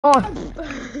on.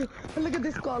 Look at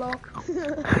this collar.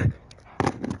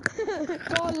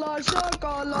 Collar,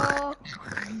 collar.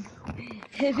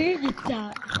 Read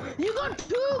that. You got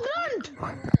 2 grand.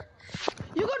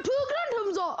 You got 2 grand,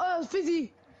 Hamza.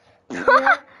 Fizzy.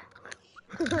 Yeah.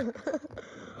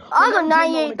 I got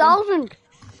 98,000.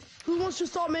 Who wants to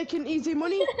start making easy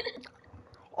money?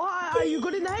 Oh, are you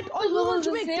good in the head? Oh, we want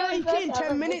to make 30k in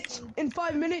 10 minutes. In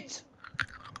 5 minutes.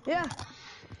 Yeah.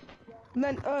 And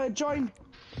then join.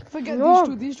 Forget No.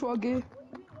 these two are gay.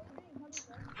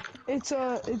 It's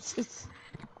And then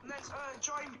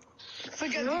join.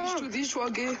 Forget these two are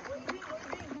gay.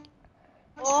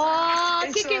 Oh,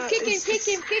 kick him.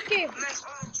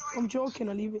 I'm joking,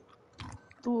 I'll leave it.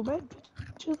 Too bad.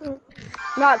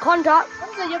 Right, contact.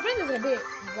 Also, your friend is a bit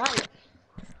wild.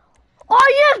 Oh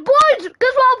yes, boys!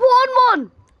 Guess what I put on one?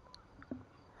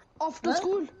 After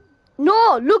school.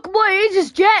 No, look what it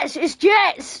is. It's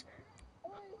Jets.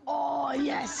 Oh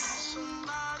yes.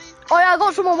 Oh yeah, I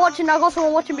got someone watching.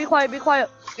 Be quiet.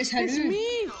 It's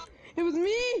me. It was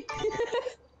me.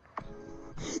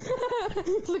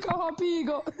 Look how happy he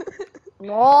got.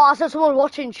 No, I said someone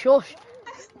watching. Shush.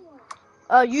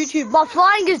 YouTube. But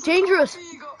flying is dangerous.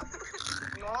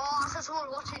 No, I said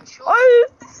someone watching. Shush. Oh.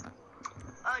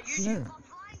 YouTube. No.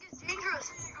 Flying is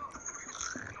dangerous.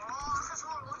 No, I said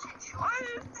someone watching.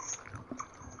 Shush.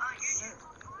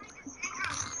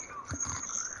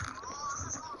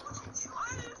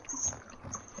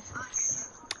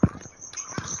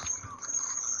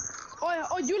 Oh yeah,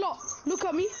 oh you lot, look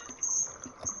at me.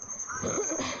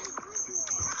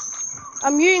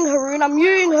 I'm muting Haroon. Look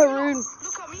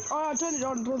at me. Oh, turn it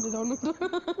on.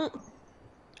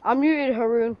 I'm muted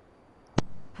Haroon.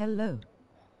 Hello.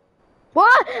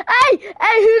 What? Hey,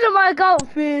 who's the mic out,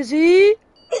 Fizzy?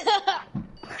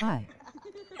 Hi.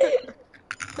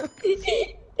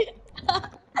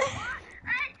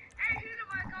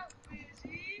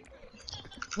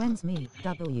 When's me,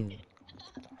 W?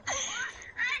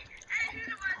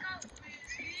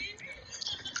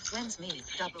 When's me,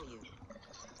 W?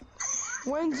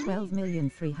 When's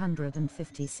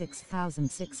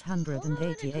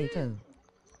 12,356,688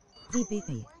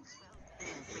 VBP.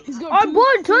 Oh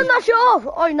boy, turn that shit off.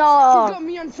 Oh no. He's got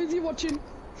me and Fizzy watching.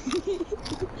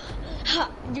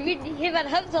 You mean him and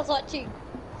Hamza's watching?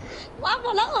 Why am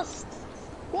I lost?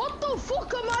 What the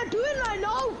fuck am I doing right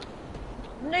now?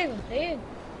 I'm not even playing.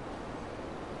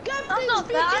 Captain I'm not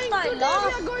speaking. bad, I Today lost.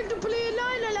 we are going to play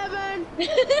 9/11.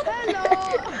 Hello.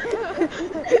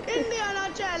 Indiana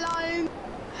Airlines.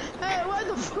 Hey, where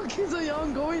the fuck is the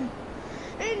young going?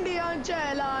 Indian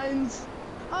Airlines.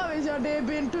 How is your day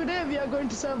been? Today we are going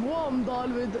to serve warm dal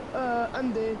with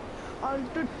ande.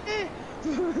 And today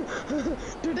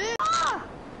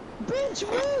bitch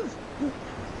move.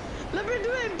 Let me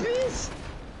do it in peace.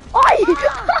 Oi!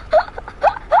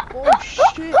 Oh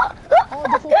shit. How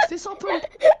the fuck's this happened?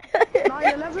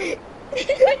 9/11.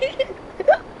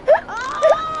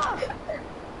 Ah!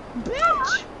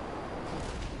 Bitch!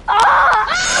 Ah!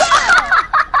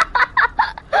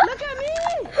 Look at me!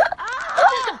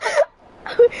 Ah!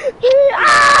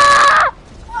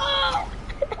 Ah!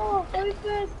 Oh, very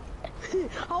good.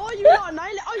 How are you lot?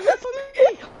 Oh, you wait for me?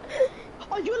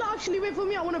 Oh, you lot actually wait for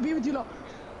me? I want to be with you lot.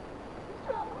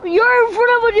 You're in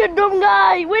front of us, you dumb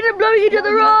guy. We're not blowing each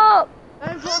other up.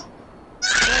 9-4.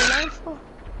 9-4.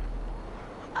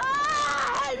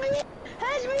 Ah! Help me!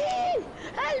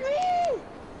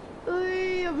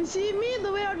 Have you seen me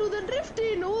the way I do the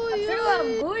drifting? I feel where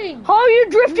I'm going. How are you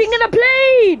drifting in a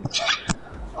plane?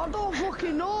 I don't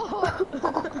fucking know.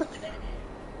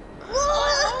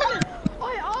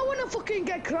 I wanna fucking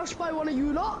get crushed by one of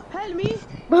you lot. Help me.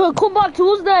 Come back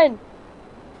to us then.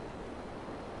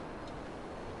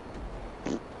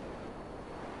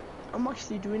 I'm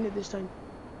actually doing it this time.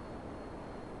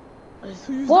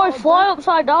 Boy, fly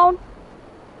upside down.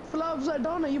 Fly upside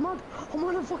down, are you mad? I'm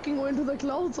gonna fucking go into the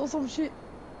clouds or some shit.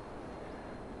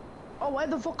 Oh, where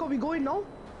the fuck are we going now?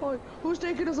 Oh, who's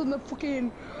taking us on the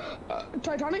fucking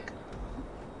Titanic?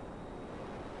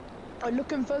 I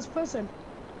look in first person.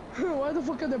 Why the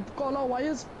fuck are they call out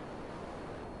wires?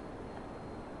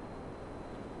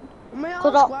 May I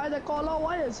ask why they call out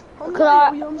wires?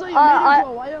 Hamza, you made into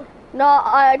a wire. No,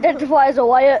 I identify as a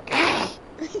wire.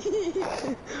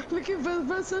 Look in first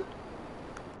person.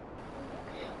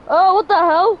 Oh, what the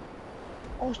hell?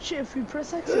 Oh shit, if we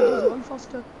press X it goes one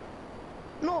faster.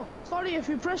 No, sorry, if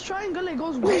you press triangle it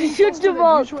goes way faster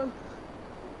than usual.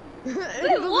 Wait,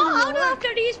 what? How do I have to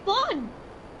respawn?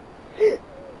 You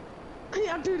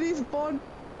have to respawn.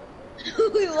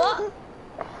 Wait, what?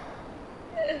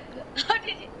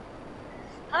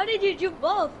 How did you jump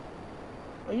off?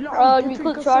 You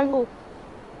click triangle.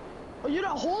 Oh, you know,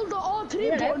 hold the R3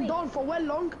 Yeah, button let me. down for well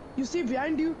long. You see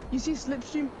behind you, you see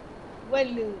slipstream.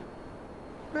 Well,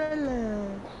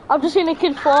 I've just seen a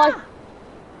kid fly.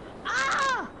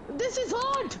 This is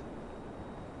hard.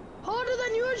 Harder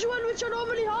than usual, which I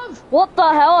normally have. What the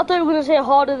hell? I thought you were gonna say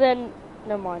harder than.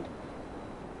 Never mind.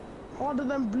 Harder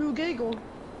than Blue Gago.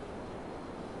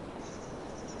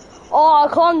 Oh, I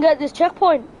can't get this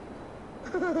checkpoint.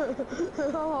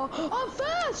 I'm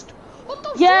first. What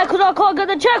the Yeah, fuck? because I can't get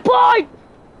the checkpoint.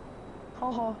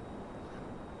 Haha.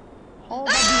 How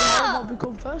have I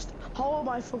become first? How am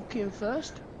I fucking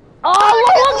first?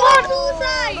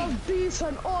 Oh, That's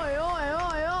decent. Oi.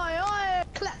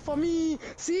 Clap for me.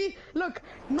 See? Look.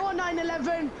 No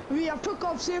 9/11. We have took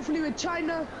off safely with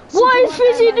China. what is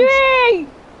Superman Fizzy Airlines. doing?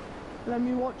 Let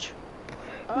me watch.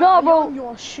 No, bro. Ayan,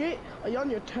 you're shit. Ayan,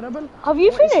 you're terrible. Have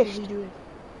you What is finished? Fizzy doing?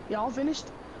 Yeah, I'm finished.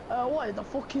 What the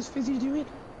fuck is Fizzy doing?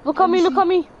 Look at me, look at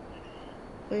me.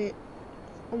 Wait.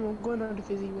 I'm going on to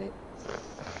Fizzy, wait.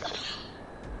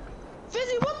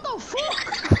 Fizzy, what the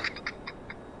fuck?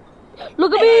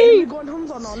 Look at Let me me. go on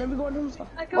Hamza now, let me go on Hamza.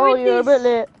 Oh, you're a bit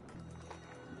late.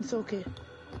 It's okay.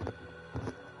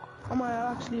 Am I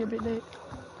actually a bit late?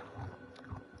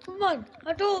 Come on,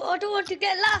 I don't want to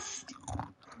get last.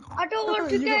 I don't want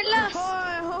to get last.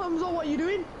 Hi, Hamza, what are you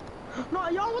doing? No,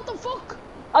 y'all, what the fuck?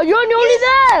 Oh, you're only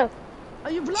there. Are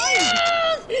you blind?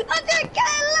 Yes! I didn't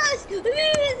get last. Loser!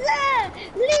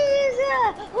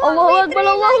 Allahu Akbar,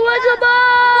 Allahu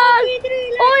Akbar.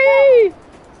 Oi.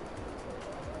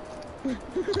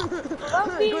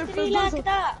 1v3 like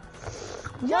that.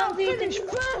 Yeah, 1v3. finish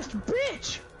first,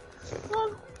 bitch!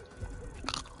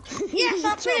 Yes,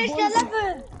 I finished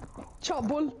 11. Chop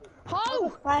bull. How?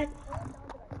 Fine.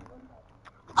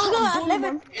 I got bull, 11.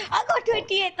 man. I got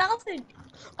 28,000.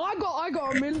 I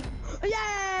got a mill.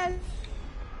 Yeah!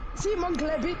 See, man,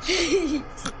 clever bitch.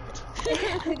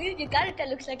 Dude, your character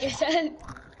looks like yourself.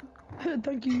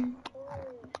 Thank you.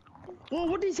 Well,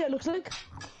 what do you say it looks like?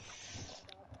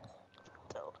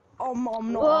 Oh,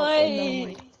 mom, not out. Oh, never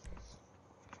mind.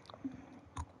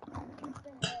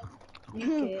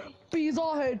 Okay.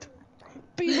 Pizza head.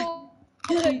 Pizza.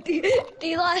 Pizza head.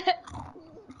 Pizza head.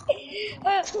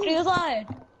 Pizza head.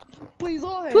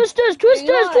 Twisters.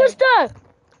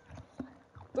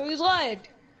 Pizza head.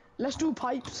 Let's do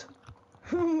pipes.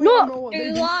 We No. all know what they do.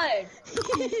 Pizza head.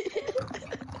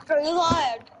 Pizza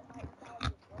head.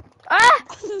 Ah,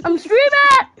 I'm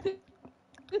streaming.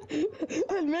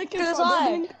 And make it Pizza start head.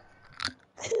 going.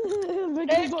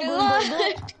 Make it start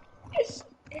going.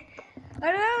 I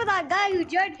remember that guy who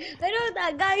joined. I know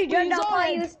that guy who joined our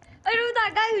party. I know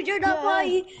that guy who joined our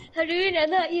party. And he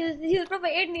was from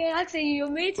an Indian accent. Your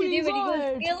mates with him, and he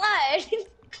goes, "You lied."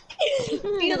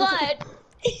 You lied.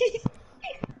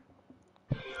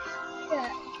 Yeah.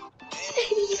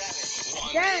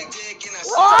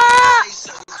 Ah!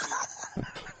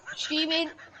 Streaming.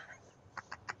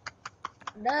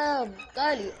 Damn,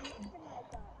 golly.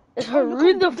 It's Oh, look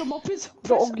horrendous. the mop is.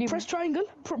 The ugly. Press triangle.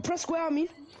 Press square, I mean.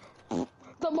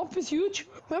 The mop is huge.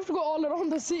 We have to go all around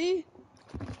the city.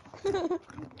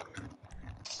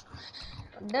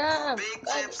 Damn. Big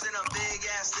tips and a big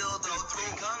ass dildo.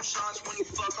 3 gunshots when you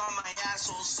fuck on my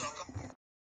asshole sucker.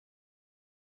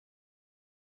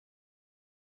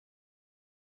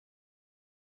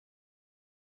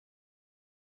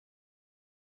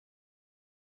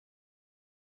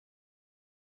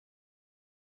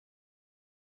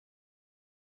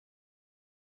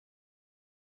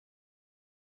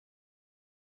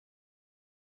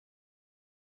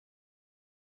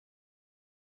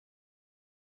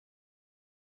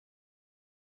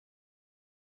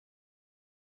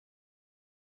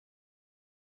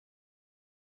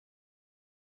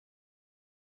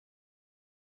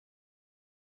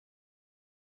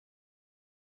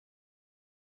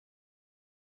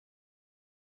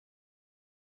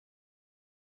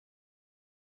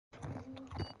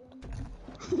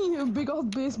 Big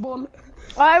old baseball.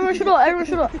 Everyone shut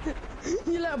up.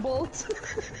 You like balls.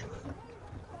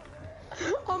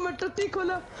 I'm a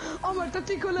taticola. I'm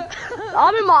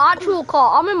in my actual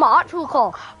car.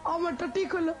 I'm a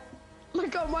taticola.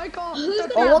 Look at my car. Who's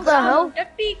Oh, what the hell?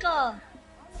 Tatika.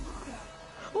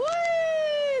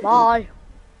 Whee! Bye.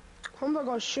 Oh my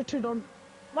god, shitted on.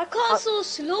 My car's so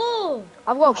slow.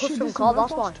 I've got a Shit, custom this is car,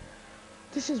 that's Belfast. fine.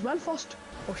 This is Belfast.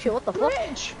 Oh shit, what the fuck?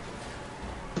 Bitch!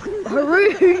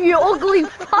 Haroon, you ugly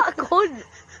fat cunt.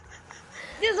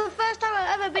 This is the first time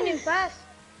I've ever been in first.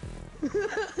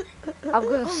 I'm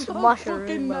gonna smash her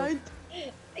fucking in, bro. night.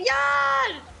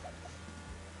 Yeah!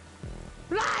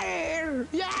 Right!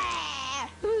 Yeah!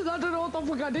 I don't know what the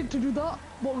fuck I did to do that,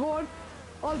 but go on.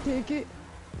 I'll take it.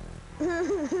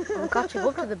 I'm catching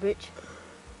up to the bitch.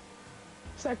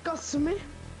 Cuss me.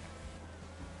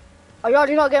 Oh, you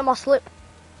already not getting my slip.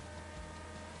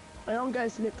 I don't get a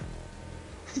slip.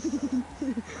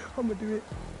 I'm gonna do it.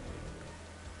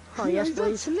 Oh, yes, You don't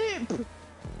please. slip.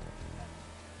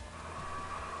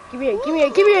 Give me it, give me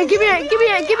it, give me it, give me it, give me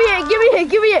it, give me it, give me it,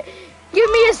 give me it. Give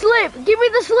me a slip. Give me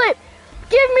the slip.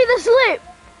 Give me the slip.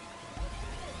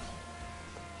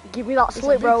 Give me that It's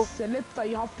slip, a bro. big slip that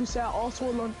you have to say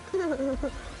arsehole on.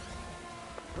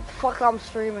 Fuck, I'm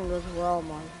streaming as well,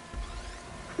 man.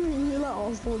 You like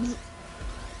arseholes.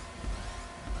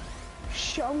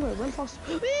 Shit, I'm gonna run fast.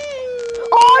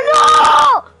 Oh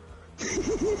no!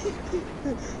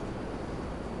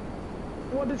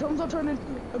 What, the drums are turning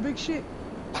a big shit.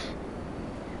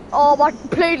 Oh, my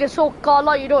plane is so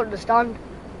godlike, you don't understand.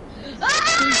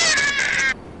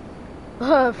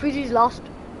 Fizzy's lost.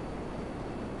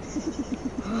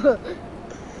 You're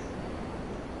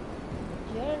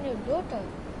on your daughter.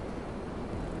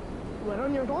 We're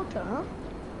on your daughter, huh?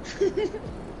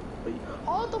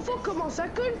 Oh, the fuck, am I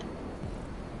second?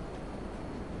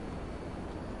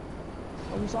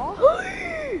 I'm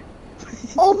sorry.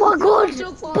 Oh my god!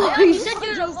 just saw Yeah, that. you said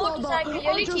you're on a just saw that. motorcycle. You're I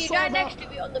just literally saw right that. next to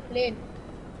me on the plane.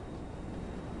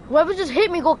 Whoever just hit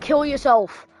me, go kill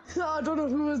yourself. I don't know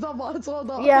who was that, but I saw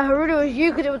that. Yeah, Haruda, it was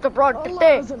you because it was the broad.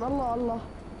 Allah, listen, Allah.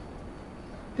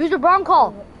 Who's the brown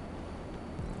car?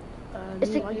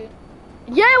 It's Me, the... right?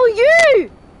 Yeah, it was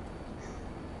you!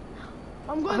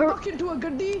 I'm going back into a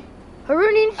gaddi.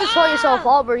 Harun, you need to sort yourself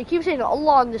out, bro. You keep saying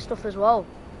Allah on this stuff as well.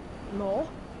 No.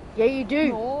 Yeah, you do.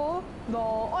 No.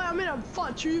 Oh, I'm in a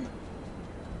fat tube.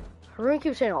 Harun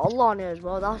keeps saying Allah on it as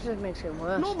well. That just makes it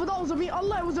worse. No, but that wasn't me.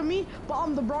 Allah, it wasn't me. But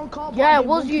I'm the brown car. Yeah, it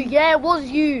was you. Yeah, it was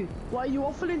you. Why are you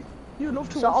waffling? You love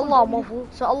to So waffle. Allah don't you? muffle.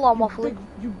 So Allah muffle.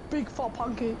 You big fat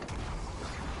pancake.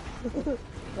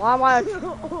 Why am I?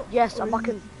 Yes, I'm back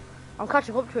in. I'm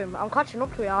catching up to him. I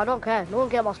don't care. No one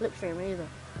get my slipstream either.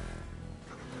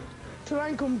 Try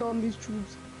and come down these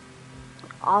tubes.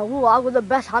 I will. I got the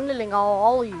best handling out of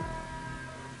all of you.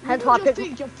 Hence why I You picked.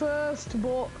 think you're first,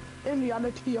 but in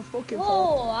reality you're fucking fourth.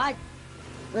 Oh,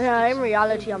 Yeah, in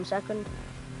reality, I'm second.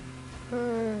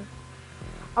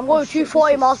 I'm going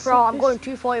 240 miles per hour. I'm going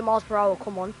 240 miles per hour.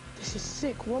 Come on. This is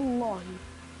sick, wallahi.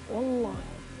 Wallahi.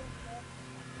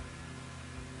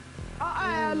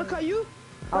 Look at you.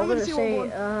 I was gonna see say,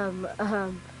 what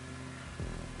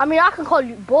I mean, I can call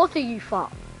you both of you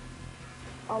fat.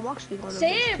 I'm actually gonna be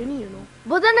Same. skinny, you know.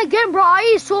 But then again, bro,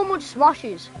 I eat so much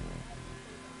smashes.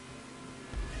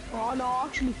 Oh no,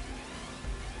 actually.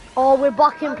 Oh, we're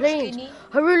back in I'm planes. skinny.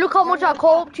 Haru, look how much I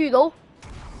caught up to you, though.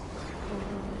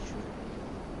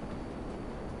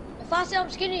 If I say I'm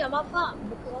skinny, I'm not fat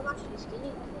because I'm actually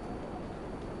skinny.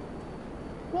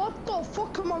 What the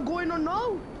fuck am I going on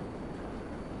now?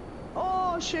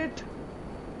 Oh shit.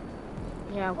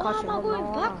 Yeah, I'm Why catching am I up going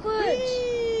now. backwards?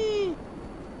 Whee!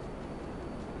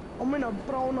 I'm in a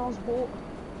brown ass boat.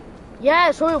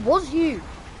 Yeah, so it was you.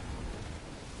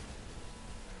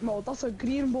 No, that's a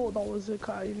green boat that was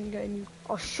getting you.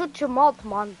 Oh, shut your mouth,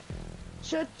 man.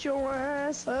 Shut your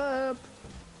ass up.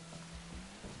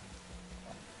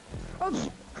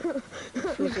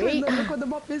 Fizzy. Look what the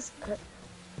map is.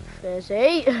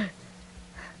 Fizzy.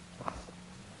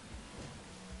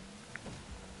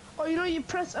 Oh, you know you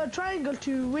press a triangle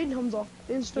to win, Hamza.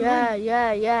 Instant Yeah, win.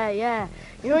 yeah.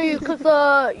 You know you click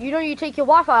the, you take your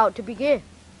Wi-Fi out to be gay.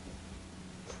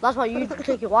 That's why you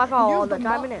take your Wi-Fi out all the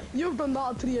time, innit? You've done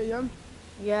that at 3 AM.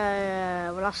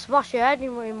 Yeah, when I smash your head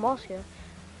in Mosque. Yeah.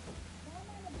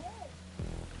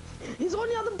 He's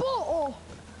only at the boat. Oh.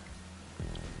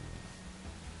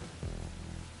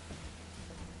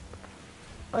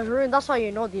 That's how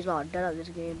you know these are dead at this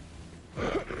game.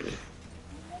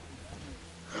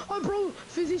 Oh, bro,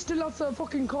 Fizzy's still at the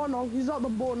fucking car now. He's at the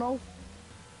boat now.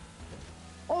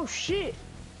 Oh shit.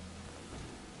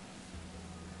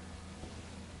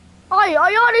 Oi,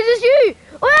 is this you?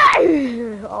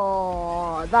 Oi!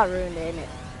 Oh, that ruined it, innit?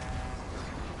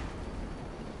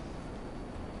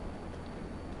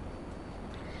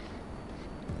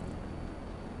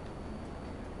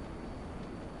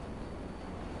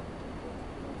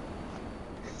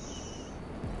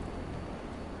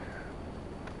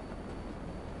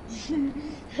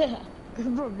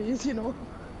 It probably is, you know.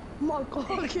 My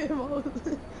car came out.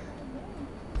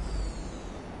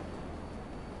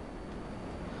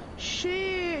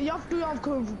 Shit, you have to have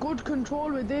good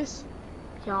control with this.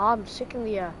 Yeah, I'm sick in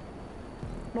the air.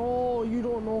 No, you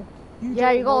don't know. You don't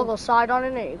gotta know. go side on,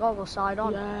 innit? You gotta go side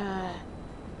on. Yeah.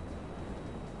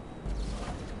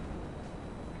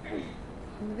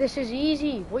 This is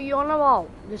easy. What are you on about?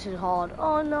 This is hard.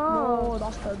 Oh no. No,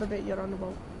 that's the bit you're on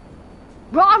about.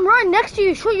 Bro, I'm right next to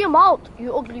you. Shut your mouth,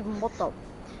 you ugly mother.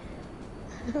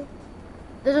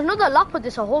 There's another lap of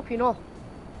this, I hope you know.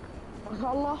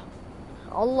 Allah.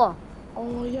 Allah.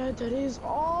 Oh yeah, there is.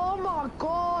 Oh my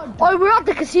god. Oh, we're at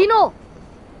the casino.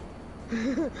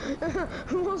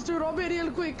 Let's do rob it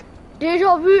real quick.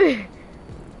 Deja vu.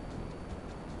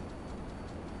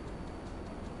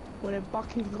 When it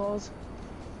back in goes.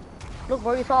 Look,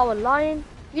 bro, you thought I was lying.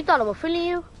 You thought I was feeling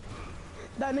you.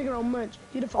 That nigga on merch.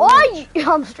 He the Oh,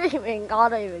 I'm streaming. I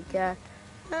don't even care.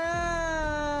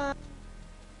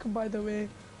 By the way.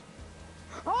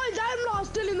 Oh, I'm not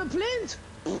still in the planes.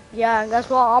 Yeah, and guess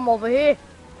what? I'm over here.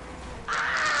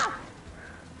 Ah!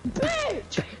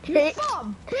 Bitch! You fat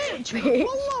bitch!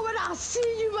 Wallah, when I see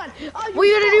you, man. What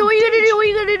you gonna do? What you gonna do? What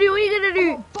you gonna do? What you gonna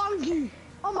do? I'll bang you.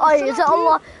 Oh, say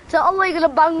Allah. Say Allah, you gonna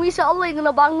bang me. Say Allah, you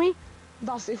gonna bang me.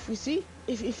 That's if we see.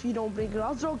 If you don't bring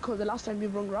Razrog, because the last time you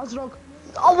brought Razrog.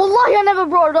 Oh, wallahi, I never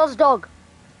brought Raz dog.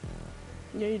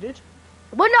 Yeah, you did.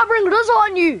 When did I bring Raz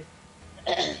on you?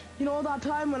 You know that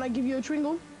time when I give you a chewing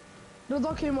gum?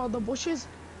 Razrog came out of the bushes.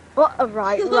 What?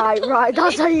 Right.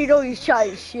 That's how you know he's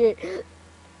chatting shit.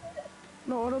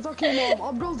 No, Razrog came out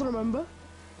of Abdul's, remember?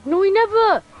 No, he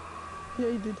never.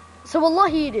 Yeah, he did. So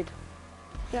wallahi, he did.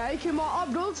 Yeah, he came out of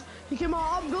Abdul's. He came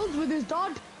out of Abdul's with his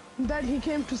dad. And then he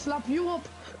came to slap you up.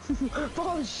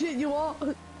 Oh shit, you are.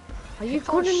 Are you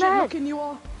Oh good in shit, there? looking you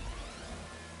are.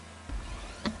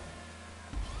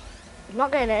 You're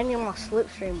not getting any of my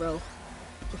slipstream, bro.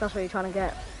 If that's what you're trying to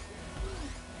get.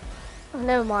 Oh,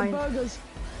 never mind. Burgers.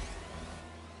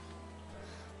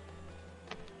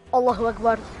 Allahu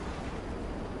Akbar.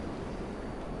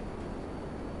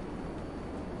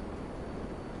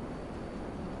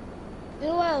 You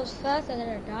know why I was fast and then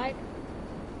I died?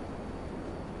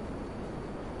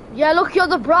 Yeah, look, you're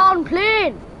the brown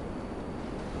plane.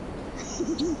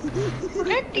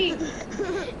 Pretty.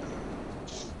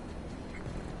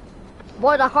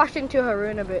 Boy, I crashed into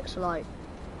Haroon a bit, so like.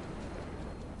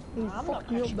 You I'm not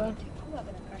fucked me up crashing there. into. I'm not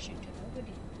gonna crash into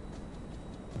nobody.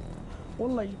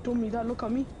 Wallah, you told me that. Look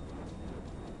at me.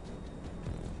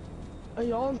 A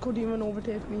yawn could even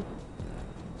overtake me.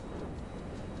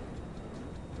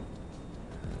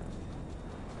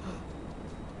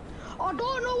 I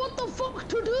don't know what the fuck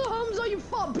to do, Hamza, you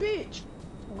fat bitch.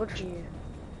 Good for you.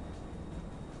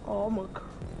 Oh my god.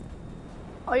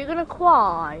 Are you gonna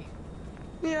cry?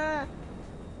 Yeah.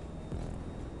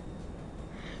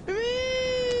 Me.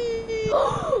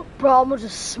 Bro, I almost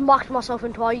just smacked myself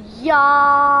into a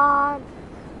yarn.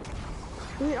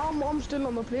 I'm still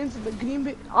on the planes with the green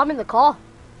bit. I'm in the car.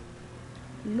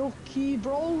 Lucky,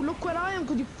 bro. Look where I am,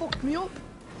 because you fucked me up.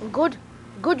 Good.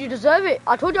 Good, you deserve it.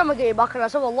 I told you I'm gonna get you back, and I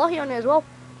said wallahi on it as well.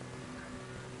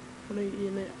 No, you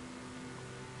innit.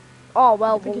 Oh,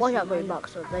 well, The biggest wallahi I got you liar. back,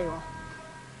 so there you are.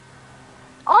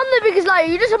 I'm the biggest liar.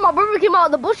 You just said my brother came out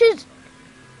of the bushes.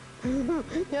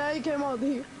 Yeah, he came out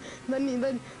here.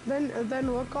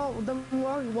 Then walk out. Then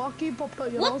walkie popped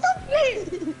out your What house.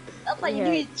 the flip? That's like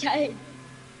Yeah. you do child.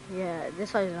 Yeah, this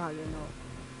is how you know.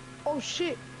 Oh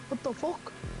shit! What the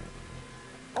fuck?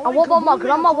 Oh, And what about my kaboom,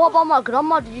 grandma? man. What about my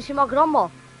grandma? Did you see my grandma?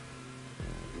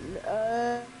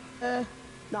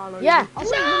 No. Yeah. I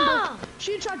saw Nah. him, but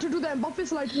she tried to do that in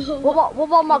Buffy's like. What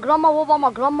about my grandma? What about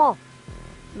my grandma?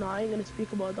 No, I ain't gonna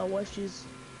speak about that. What she's.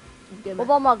 Gay, What man.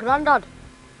 about my granddad?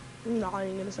 No, I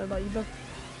ain't gonna say that either.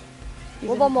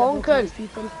 What about my They're both uncle? nice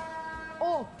people.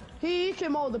 Oh, he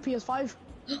came out with the PS5.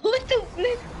 What the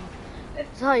flip?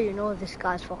 That's how you know this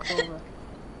guy's fucked over.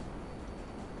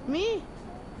 Me?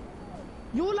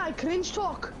 You like cringe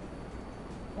talk?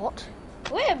 What?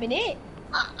 Wait a minute.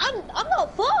 I'm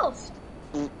not first.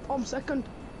 I'm second.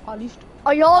 At least.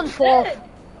 I yawned fourth.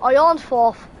 I yawned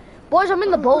fourth. Boys, I'm in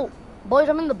the boat. Boys,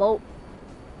 I'm in the boat.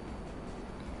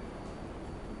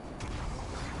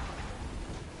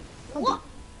 What?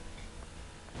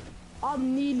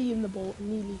 I'm nearly in the boat.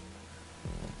 Nearly.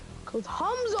 Cause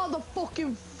Hamza the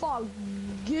fucking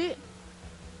faggot.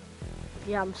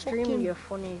 Yeah, I'm streaming Fucking- you a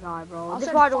funny guy, bro. I This is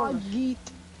said why I don't want to. faggot.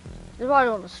 This is why I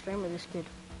don't want to stream with this kid.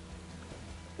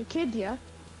 A kid, yeah?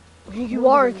 You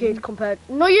are a kid compared.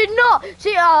 No, you're not.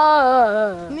 See,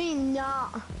 Nina.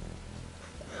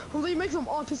 Hamza, you make some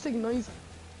autistic noise.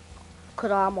 cause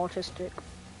I'm autistic.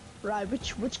 Right,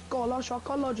 which color? Shot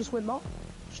color just went out.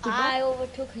 Just did I that.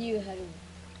 overtook you, Haru.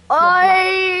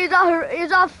 Is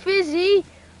that Fizzy?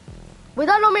 Wait,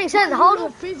 that don't make sense. No, How's you're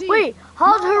not Fizzy. wait?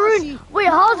 How's Now I Haroon? see- Wait,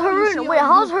 now how's I see Haroon? Wait, how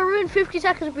how's you- Haroon 50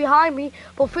 seconds behind me,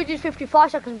 but Fizzy's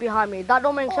 55 seconds behind me? That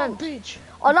don't make Oh, sense. bitch.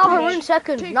 Oh, now Bitch. Haroon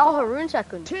second. Take Now that. Haroon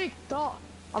second. Take that.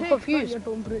 I'm Take confused. That,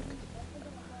 you dumb prick.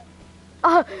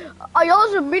 I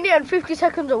was a minute and 50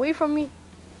 seconds away from me.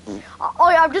 Oh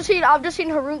yeah, I've just seen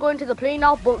Haroon going to the plane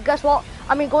now. But guess what?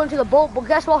 I mean, going to the boat. But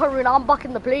guess what, Haroon? I'm back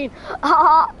in the plane.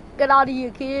 Get out of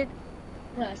here, kid.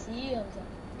 I see you.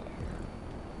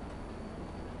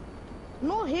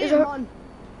 No hate, man.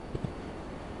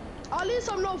 At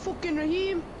least I'm not fucking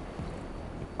Raheem.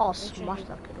 Oh, smash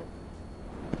that kid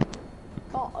up.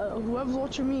 Oh, whoever's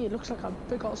watching me, it looks like a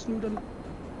big ass noodle.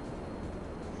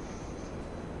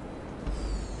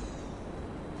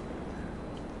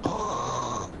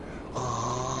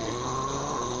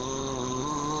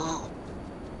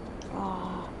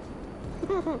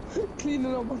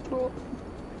 Cleaning up my throat.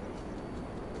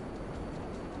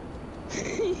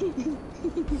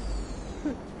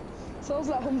 Sounds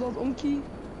like Hamza's unky.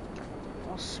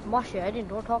 Oh, smash it. I didn't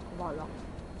talk about that.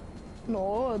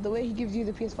 No, the way he gives you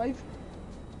the PS5.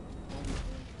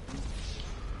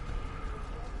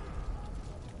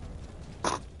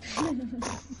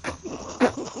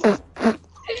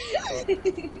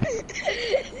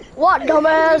 What,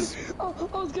 dumbass?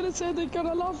 I was gonna say they're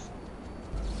gonna laugh.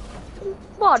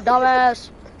 What, dumbass?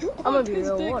 I'm gonna be his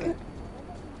real. dick. What?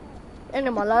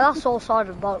 Anyway, like, that's so sad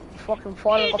about fucking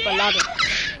falling off a ladder.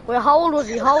 Wait, how old was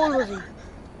he? How old was he?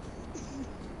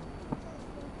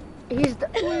 His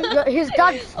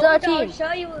dad's 13. I'll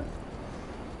show you.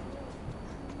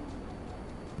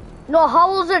 No, how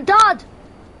old's the dad?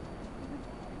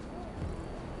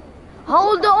 How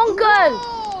old the uncle?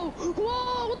 Whoa!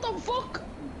 Whoa! What the fuck?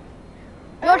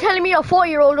 You're telling me a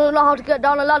 4-year-old doesn't know how to get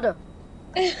down a ladder?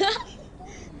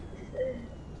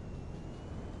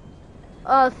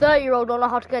 A 30-year-old don't know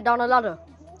how to get down a ladder.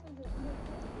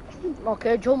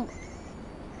 Okay, jump.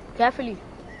 Carefully.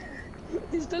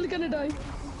 He's still gonna die.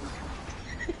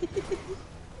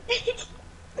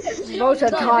 Bro's a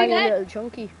tiny little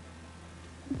chunky.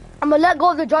 I'm gonna let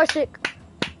go of the joystick.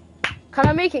 Can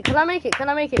I make it? Can I make it? Can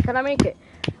I make it? Can I make it?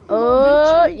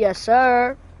 Oh, yes,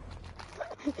 sir.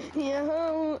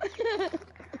 Yeah.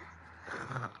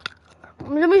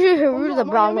 Let me see who's the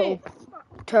brown little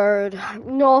turd.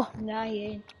 No. Nah, he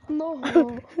ain't. No.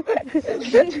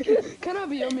 Can I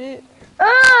be your mate?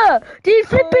 These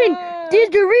flipping, these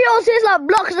Doritos is like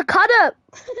blocks of cut.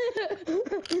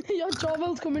 Your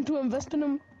Jovel's coming to invest in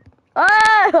him.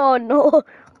 Oh no.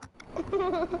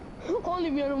 Only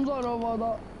me and him don't know about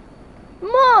that.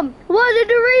 Mom, why are the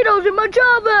Doritos in my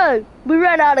Java? We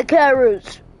ran out of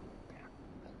carrots.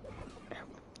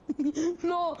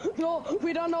 No,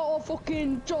 we don't know our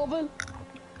fucking Jovel.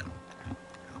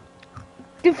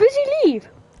 Did Fizzy leave?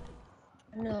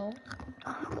 No.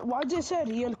 Why'd they say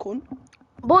real cunt?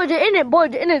 Boys are in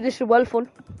it, this is well fun.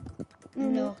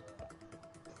 No.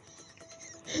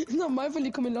 It's not my fault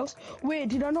you coming last. Wait,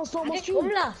 did I not start my I didn't stream?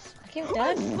 come last. I came Oh,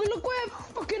 third. but look where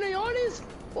fucking Ayan is.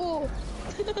 Oh.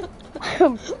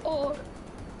 Oh.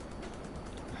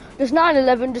 There's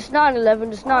 9/11, there's 9/11,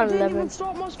 there's I didn't even 9/11.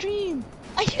 start my stream.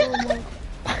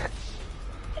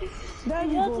 There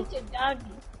you You're go. such a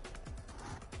doggy.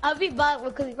 I'll be back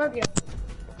because he's probably.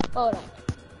 Hold on.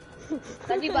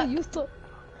 I'll be back. Used to.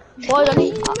 Boys, I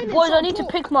need to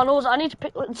pick my nose. I need to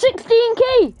pick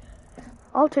 16k.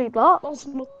 I'll take that. That's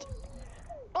not.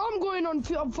 I'm going on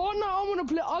Fortnite. I want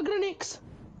to play Agronix.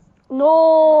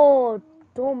 No,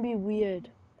 don't be weird.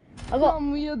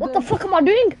 I'm weird. What then. the fuck am I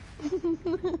doing?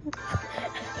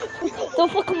 The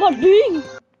fuck am I doing?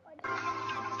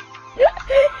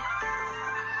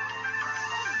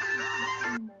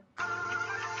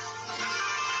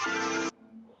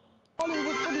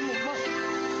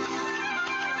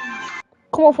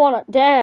 Come on, Fortnite. Damn.